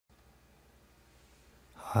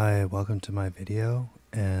Hi, welcome to my video,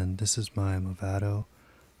 and this is my Movado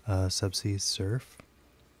SubSea Surf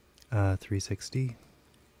 360.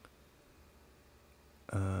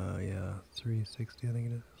 Yeah, 360 I think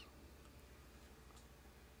it is.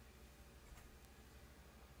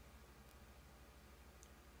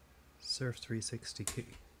 Surf 360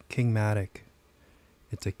 Kingmatic.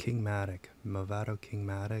 It's a Kingmatic, Movado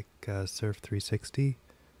Kingmatic Surf 360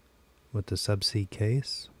 with the SubSea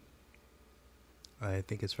case. I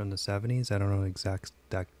think it's from the 70s. I don't know the exact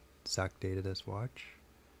date of this watch.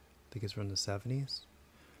 I think it's from the 70s.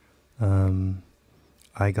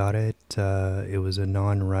 I got it. It was a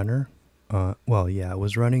non-runner. Well, yeah, it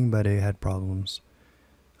was running, but it had problems.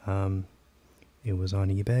 It was on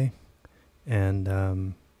eBay,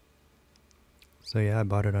 and so yeah, I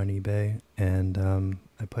bought it on eBay, and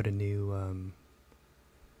I put a new.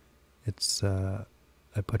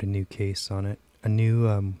 I put a new case on it. A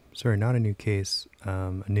new, sorry, not a new case.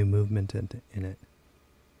 A new movement in it.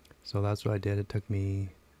 So that's what I did. It took me.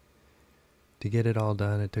 To get it all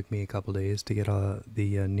done, it took me a couple days to get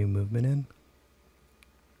the new movement in.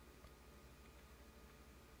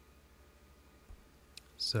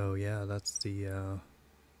 So yeah, that's the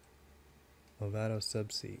Movado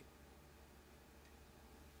SubSea.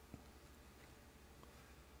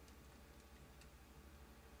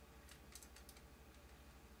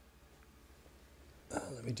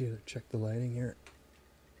 Let me check the lighting here.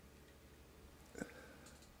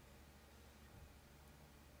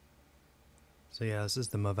 So yeah, this is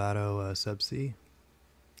the Movado SubSea.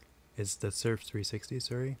 It's the Surf 360,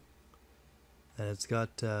 sorry. And it's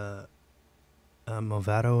got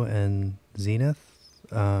Movado and Zenith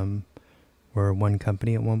were one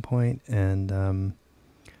company at one point, and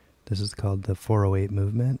this is called the 408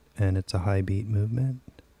 movement, and it's a high beat movement,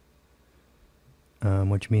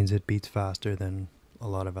 which means it beats faster than a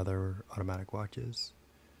lot of other automatic watches.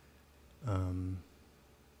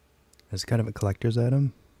 It's kind of a collector's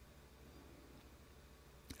item.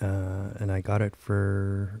 And I got it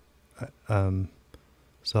for,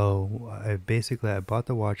 so I bought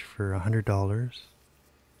the watch for $100.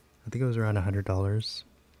 I think it was around $100.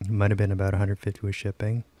 It might have been about 150 with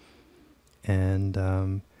shipping. And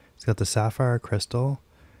it's got the sapphire crystal.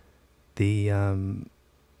 The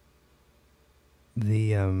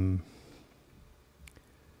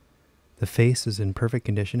face is in perfect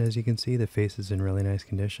condition, as you can see. The face is in really nice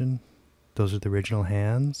condition. Those are the original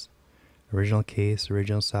hands. Original case,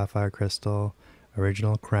 original sapphire crystal,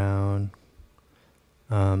 original crown.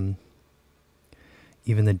 Even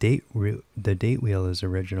the date wheel is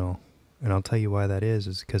original, and I'll tell you why that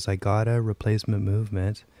is because I got a replacement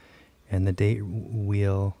movement, and the date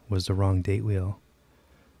wheel was the wrong date wheel,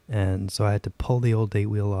 and so I had to pull the old date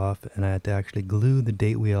wheel off, and I had to actually glue the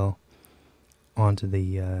date wheel onto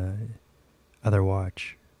the other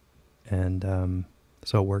watch, and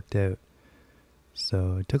so it worked out.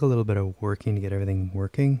 So it took a little bit of working to get everything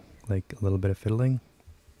working, like a little bit of fiddling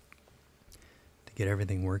to get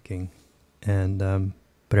everything working. And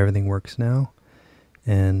but everything works now.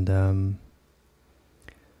 And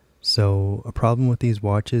so a problem with these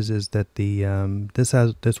watches is that the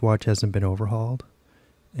this watch hasn't been overhauled,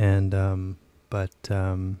 and but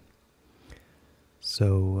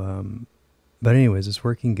anyways, it's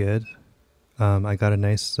working good. I got a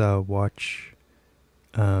nice watch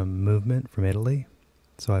movement from Italy,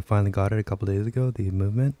 so I finally got it a couple days ago, the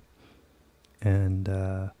movement. And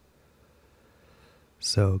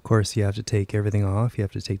so of course you have to take everything off. You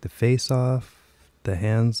have to take the face off, the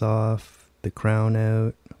hands off, the crown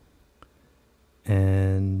out,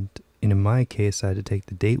 and in my case I had to take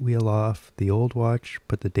the date wheel off the old watch,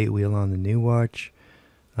 put the date wheel on the new watch,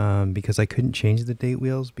 because I couldn't change the date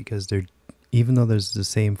wheels because they're, even though there's the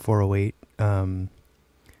same 408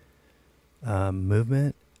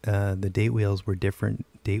 movement, the date wheels were different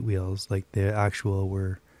date wheels. Like the actual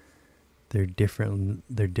they're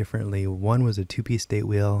differently. One was a 2-piece date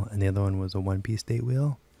wheel and the other one was a 1-piece date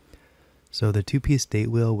wheel. So the 2-piece date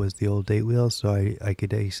wheel was the old date wheel, so I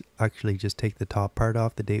could actually just take the top part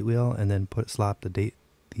off the date wheel and then slap the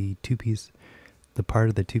part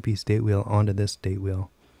of the 2-piece date wheel onto this date wheel,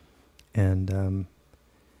 and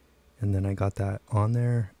then I got that on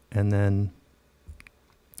there, and then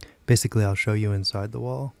basically I'll show you inside the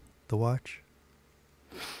watch.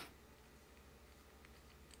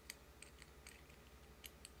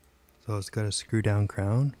 So it's got a screw down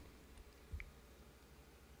crown,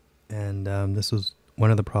 and this was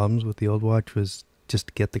one of the problems with the old watch, was just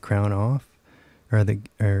to get the crown off,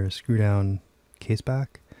 or screw down case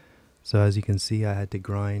back. So as you can see, I had to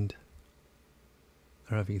grind, I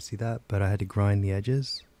don't know if you can see that, but I had to grind the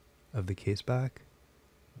edges of the case back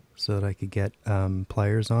so that I could get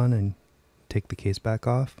pliers on and take the case back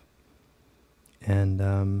off. And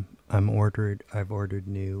I've ordered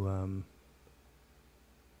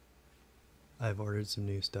some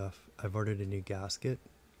new stuff. I've ordered a new gasket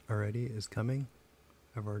already, is coming.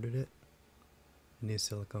 I've ordered it. A new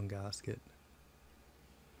silicone gasket.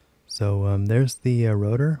 So there's the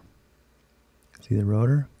rotor. See the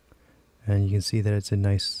rotor? And you can see that it's a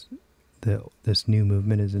nice, this new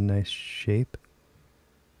movement is in nice shape.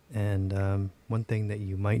 And one thing that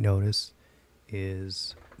you might notice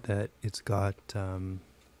is that it's got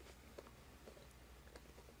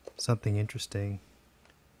something interesting,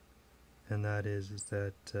 and that is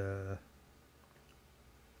that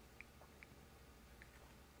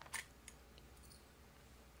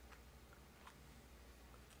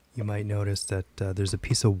you might notice that there's a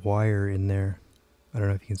piece of wire in there. I don't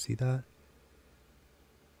know if you can see that.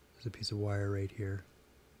 There's a piece of wire right here.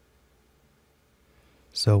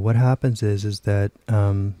 So what happens is that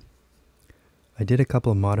I did a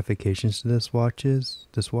couple of modifications to this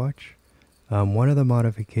watch. One of the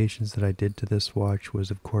modifications that I did to this watch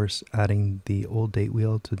was, of course, adding the old date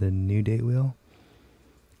wheel to the new date wheel.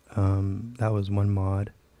 That was one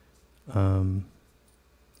mod. The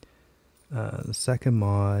second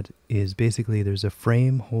mod is basically there's a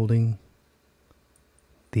frame holding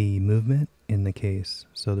the movement in the case.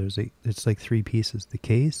 So it's like three pieces: the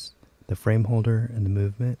case, the frame holder, and the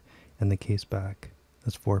movement, and the case back.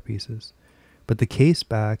 That's 4 pieces. But the case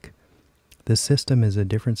back, this system is a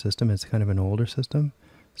different system. It's kind of an older system.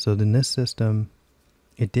 So in this system,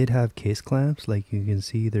 it did have case clamps. Like you can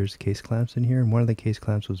see, there's case clamps in here, and one of the case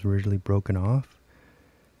clamps was originally broken off.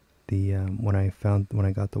 When I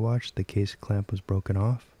got the watch, the case clamp was broken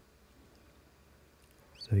off.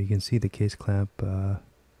 So you can see the case clamp.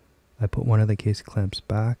 I put one of the case clamps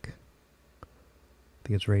back. I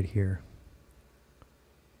think it's right here.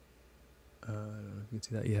 I don't know if you can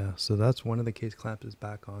see that. Yeah, so that's one of the case clamps is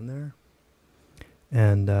back on there.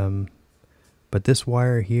 And but this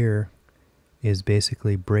wire here is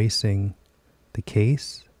basically bracing the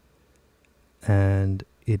case, and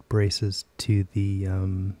it braces to the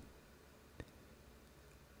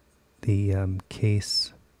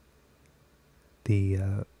case, the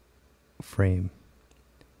frame.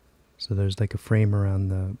 So there's like a frame around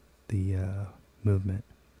the movement.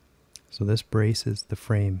 So this braces the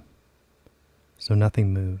frame, so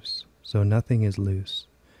nothing moves, so nothing is loose.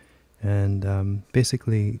 And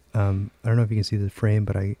basically, I don't know if you can see the frame,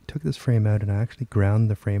 but I took this frame out and I actually ground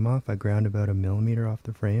the frame off. I ground about 1 millimeter off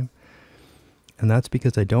the frame. And that's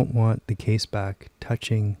because I don't want the case back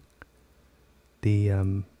touching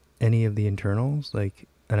the any of the internals,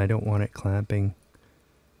 and I don't want it clamping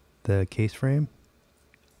the case frame.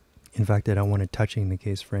 In fact, I don't want it touching the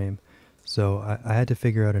case frame. So I had to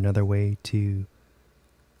figure out another way to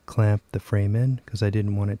clamp the frame in, because I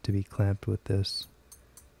didn't want it to be clamped with this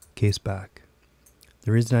case back.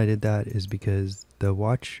 The reason I did that is because the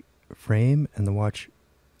watch frame and the watch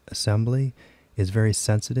assembly is very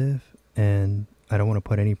sensitive, and I don't want to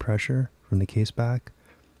put any pressure from the case back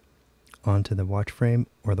onto the watch frame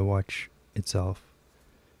or the watch itself.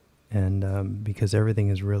 And because everything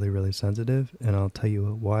is really, really sensitive, and I'll tell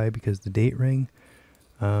you why. Because the date ring,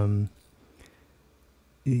 one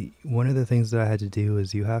of the things that I had to do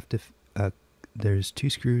is you have to, there's 2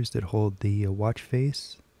 screws that hold the watch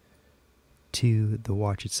face to the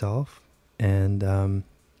watch itself, and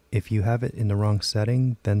if you have it in the wrong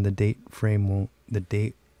setting, then the date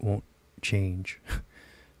won't change.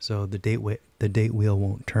 So the date wheel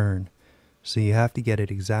won't turn. So you have to get it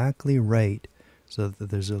exactly right, so that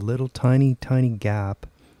there's a little tiny gap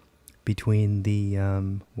between the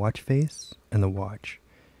watch face and the watch,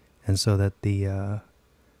 and so that the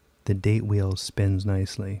date wheel spins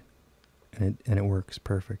nicely, and it works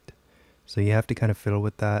perfect. So you have to kind of fiddle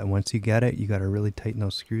with that, and once you get it, you got to really tighten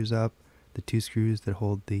those screws up, the 2 screws that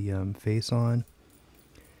hold the face on,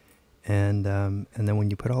 and then when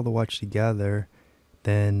you put all the watch together,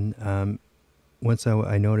 then once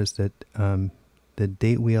I noticed that the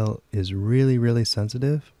date wheel is really, really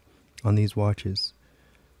sensitive on these watches.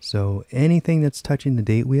 So anything that's touching the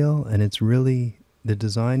date wheel, and it's really, the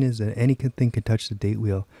design is that anything can touch the date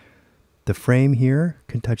wheel. The frame here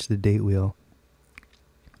can touch the date wheel,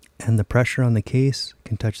 and the pressure on the case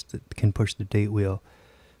can push the date wheel.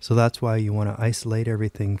 So that's why you want to isolate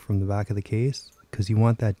everything from the back of the case, because you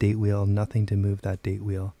want that date wheel, nothing to move that date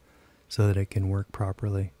wheel, so that it can work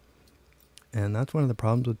properly. And that's one of the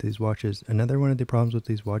problems with these watches. Another one of the problems with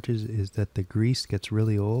these watches is that the grease gets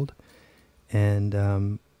really old. And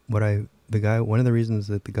one of the reasons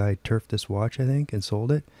that the guy turfed this watch, I think, and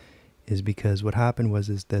sold it, is because what happened was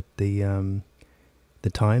that the the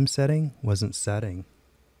time setting wasn't setting.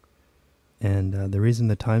 And the reason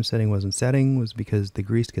the time setting wasn't setting was because the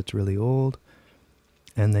grease gets really old,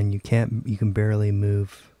 and then you can barely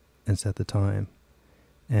move and set the time.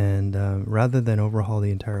 And rather than overhaul the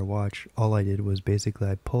entire watch, all I did was basically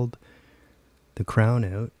I pulled the crown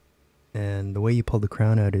out. And the way you pull the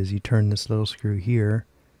crown out is you turn this little screw here,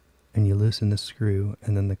 and you loosen the screw,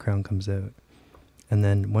 and then the crown comes out. And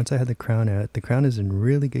then once I had the crown out, the crown is in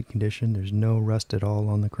really good condition. There's no rust at all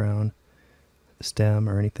on the crown, the stem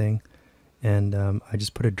or anything. And I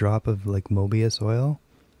just put a drop of like Mobius oil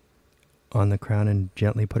on the crown and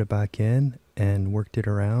gently put it back in and worked it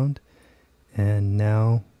around. And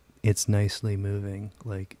now it's nicely moving.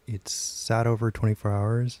 Like, it's sat over 24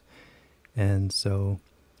 hours. And so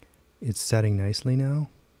it's setting nicely now.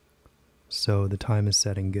 So the time is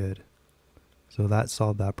setting good. So that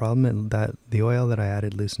solved that problem, and that the oil that I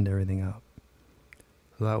added loosened everything up.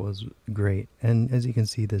 So that was great. And as you can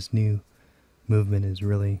see, this new movement is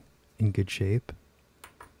really in good shape,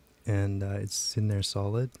 and it's in there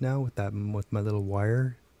solid now with my little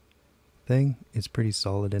wire thing. It's pretty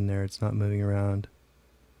solid in there. It's not moving around.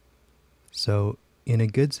 So in a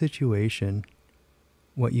good situation,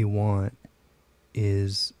 what you want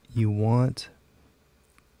is you want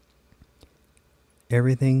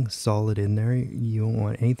everything solid in there. You don't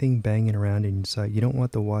want anything banging around inside. You don't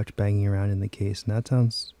want the watch banging around in the case. And that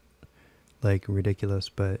sounds like ridiculous,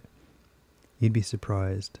 but you'd be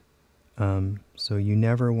surprised. So you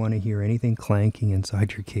never want to hear anything clanking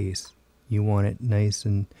inside your case. You want it nice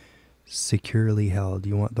and securely held.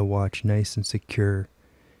 You want the watch nice and secure,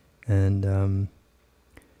 and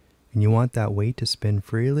you want that weight to spin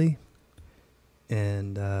freely,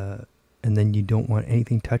 and then you don't want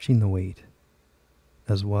anything touching the weight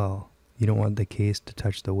as well. You don't want the case to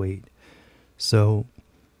touch the weight. So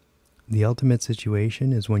the ultimate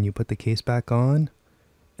situation is when you put the case back on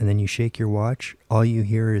and then you shake your watch, all you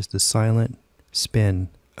hear is the silent spin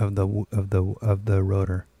of the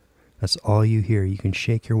rotor. That's all you hear. You can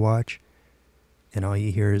shake your watch and all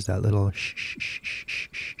you hear is that little shh, shh, shh, shh, shh,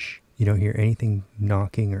 shh, shh. You don't hear anything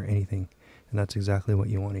knocking or anything. And that's exactly what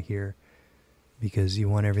you want to hear, because you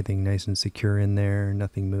want everything nice and secure in there,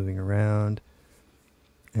 nothing moving around.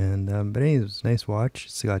 And but anyways, nice watch.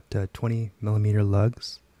 It's got 20 millimeter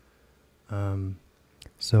lugs.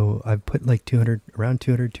 So I've put like around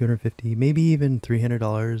 200, 250, maybe even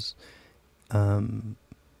 $300.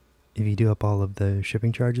 If you do up all of the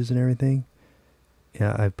shipping charges and everything,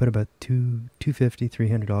 yeah, I've put about $250,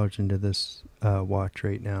 $300 into this watch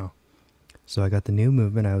right now. So I got the new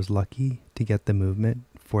movement. I was lucky to get the movement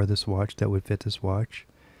for this watch that would fit this watch,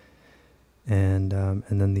 and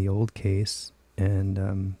then the old case,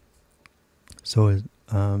 and so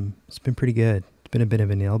it's been pretty good. It's been a bit of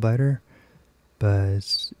a nail biter, but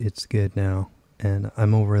it's good now, and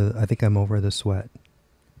I think I'm over the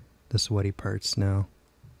sweaty parts now,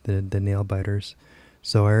 the nail biters.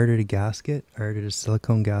 So I ordered a gasket. I ordered a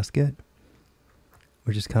silicone gasket,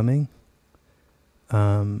 which is coming.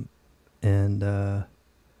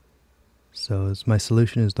 So my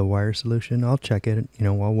solution is the wire solution. I'll check it.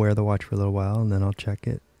 I'll wear the watch for a little while, and then I'll check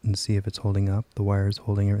it and see if it's holding up. The wire is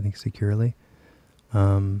holding everything securely.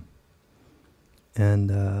 So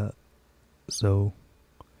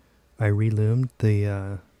I reloomed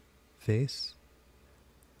the face.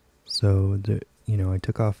 So I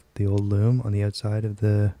took off the old loom on the outside of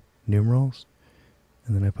the numerals,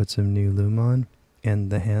 and then I put some new loom on, and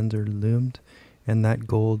the hands are loomed, and the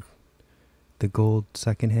gold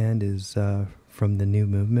second hand is from the new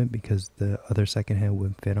movement, because the other second hand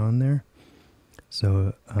wouldn't fit on there.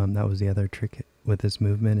 So that was the other trick with this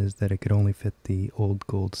movement, is that it could only fit the old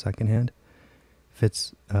gold second hand.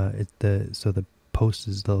 So the post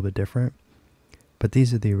is a little bit different, but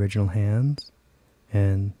these are the original hands,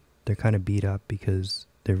 and they're kind of beat up because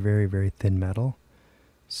they're very, very thin metal.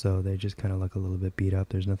 So they just kind of look a little bit beat up.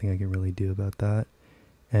 There's nothing I can really do about that.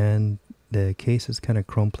 And the case is kind of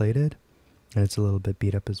chrome plated, and it's a little bit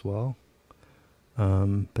beat up as well.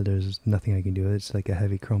 But there's nothing I can do. It's like a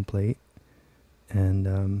heavy chrome plate.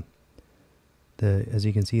 And as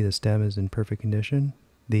you can see, the stem is in perfect condition.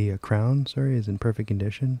 The crown, is in perfect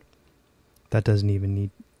condition. That doesn't even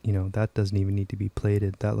need, to be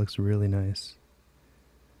plated. That looks really nice.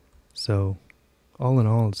 So, all in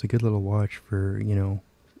all, it's a good little watch for,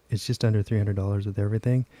 it's just under $300 with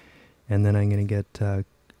everything. And then I'm going to get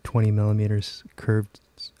 20 millimeters curved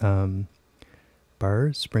spring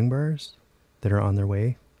bars that are on their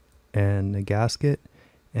way, and a gasket,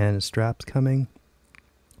 and a strap's coming,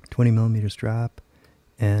 20 millimeter strap,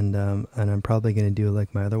 and I'm probably going to do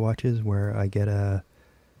like my other watches, where I get a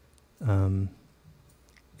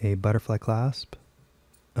butterfly clasp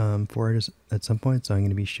for it at some point, so I'm going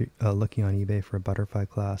to be looking on eBay for a butterfly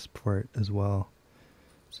clasp for it as well.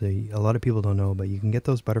 So a lot of people don't know, but you can get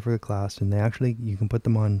those butterfly clasps, and you can put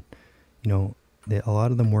them on, a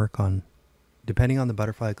lot of them work on, depending on the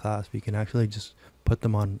butterfly clasp, you can actually just put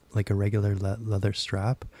them on like a regular leather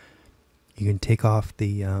strap. You can take off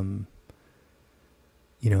the,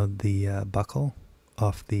 buckle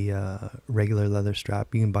off the regular leather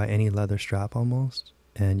strap. You can buy any leather strap almost,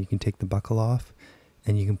 and you can take the buckle off,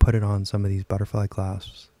 and you can put it on some of these butterfly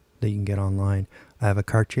clasps that you can get online. I have a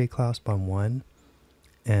Cartier clasp on one,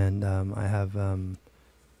 and I have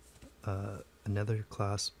another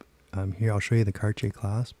clasp. Here, I'll show you the Cartier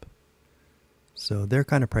clasp. So they're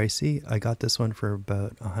kind of pricey. I got this one for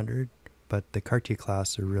about $100, but the Cartier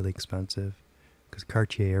clasps are really expensive because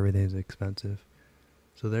Cartier, everything is expensive.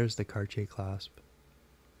 So there's the Cartier clasp.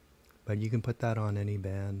 But you can put that on any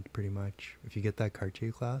band pretty much. If you get that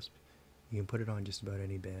Cartier clasp, you can put it on just about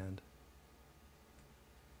any band.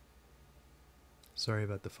 Sorry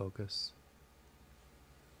about the focus.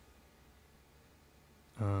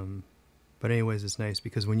 But anyways, it's nice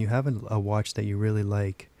because when you have a watch that you really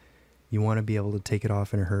like, you want to be able to take it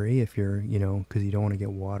off in a hurry if you're, because you don't want to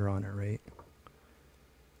get water on it, right?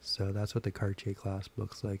 So that's what the Cartier clasp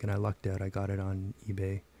looks like, and I lucked out. I got it on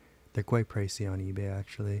eBay. They're quite pricey on eBay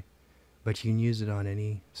actually, but you can use it on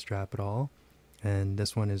any strap at all. And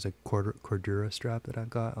this one is a Cordura strap that I've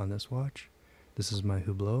got on this watch. This is my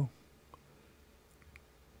Hublot.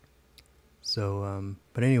 So,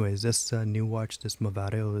 but anyways, this new watch, this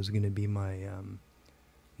Movado, is going to be my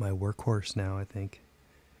my workhorse now, I think,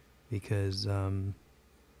 because I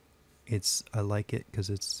like it because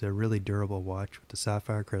it's a really durable watch with the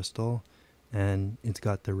sapphire crystal, and it's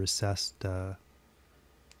got the recessed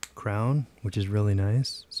crown, which is really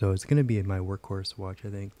nice. So it's going to be my workhorse watch, I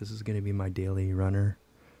think. This is going to be my daily runner.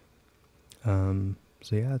 So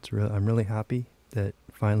yeah, I'm really happy that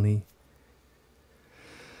finally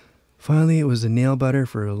it was a nail biter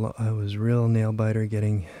I was real nail biter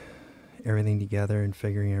getting everything together and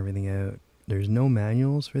figuring everything out. There's no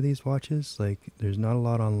manuals for these watches. Like, there's not a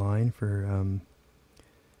lot online for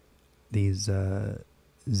these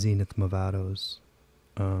Zenith Movados,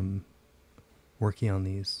 working on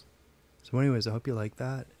these. So anyways, I hope you like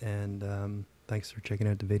that, and thanks for checking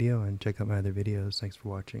out the video, and check out my other videos. Thanks for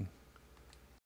watching.